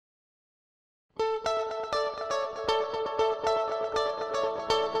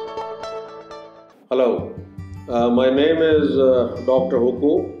Hello, my name is Dr.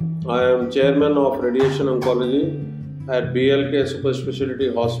 Hukku. I am Chairman of Radiation Oncology at BLK Super Specialty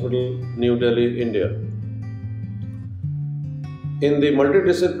Hospital, New Delhi, India. In the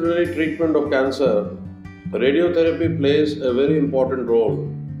multidisciplinary treatment of cancer, radiotherapy plays a very important role,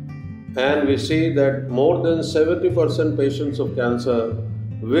 and we see that more than 70% patients of cancer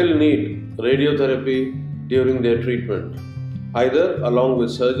will need radiotherapy during their treatment, either along with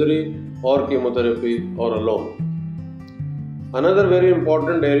surgery or chemotherapy or alone. Another very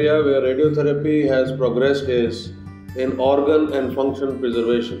important area where radiotherapy has progressed is in organ and function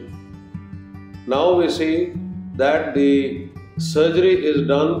preservation. Now we see that the surgery is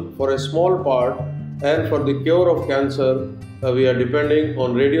done for a small part, and for the cure of cancer we are depending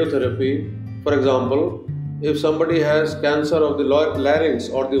on radiotherapy. For example, if somebody has cancer of the larynx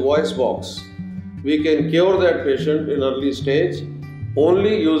or the voice box, we can cure that patient in early stage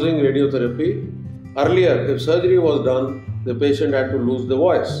only using radiotherapy. Earlier, if surgery was done, the patient had to lose the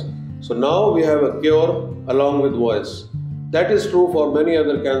voice. So now we have a cure along with voice. That is true for many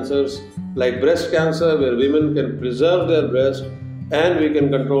other cancers like breast cancer, where women can preserve their breast, and we can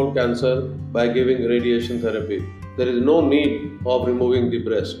control cancer by giving radiation therapy. There is no need of removing the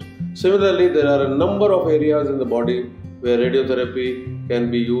breast. Similarly, there are a number of areas in the body where radiotherapy can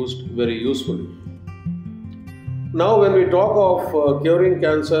be used very usefully. Now, when we talk of curing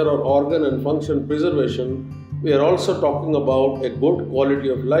cancer or organ and function preservation, we are also talking about a good quality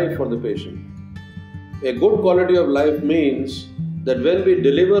of life for the patient. A good quality of life means that when we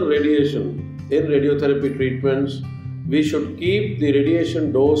deliver radiation in radiotherapy treatments, we should keep the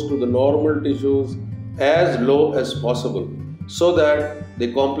radiation dose to the normal tissues as low as possible so that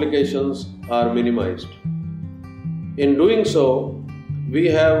the complications are minimized. In doing so, we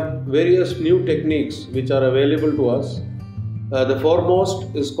have various new techniques which are available to us. The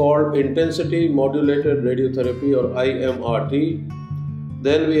foremost is called Intensity Modulated Radiotherapy, or IMRT.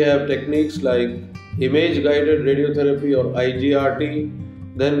 Then we have techniques like Image Guided Radiotherapy, or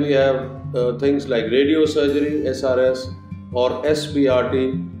IGRT. Then we have things like Radiosurgery, SRS, or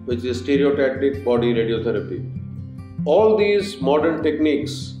SBRT, which is Stereotactic Body Radiotherapy. All these modern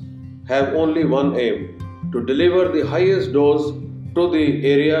techniques have only one aim: to deliver the highest dose to the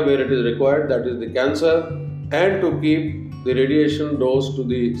area where it is required, that is the cancer, and to keep the radiation dose to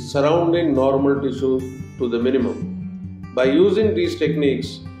the surrounding normal tissues to the minimum. By using these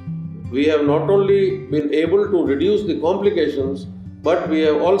techniques, we have not only been able to reduce the complications, but we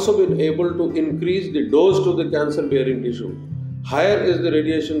have also been able to increase the dose to the cancer-bearing tissue. Higher is the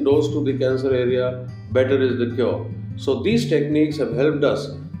radiation dose to the cancer area, better is the cure. So these techniques have helped us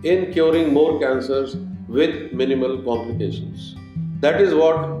in curing more cancers with minimal complications. That is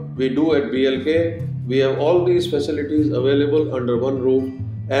what we do at BLK. We have all these facilities available under one roof,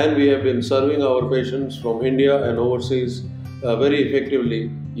 and we have been serving our patients from India and overseas very effectively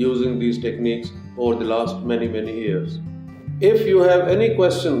using these techniques over the last many years. If you have any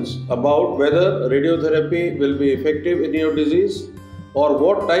questions about whether radiotherapy will be effective in your disease, or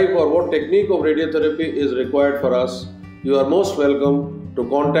what type or what technique of radiotherapy is required for us, you are most welcome to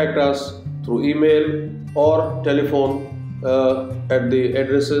contact us through email or telephone at the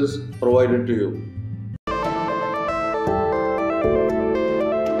addresses provided to you.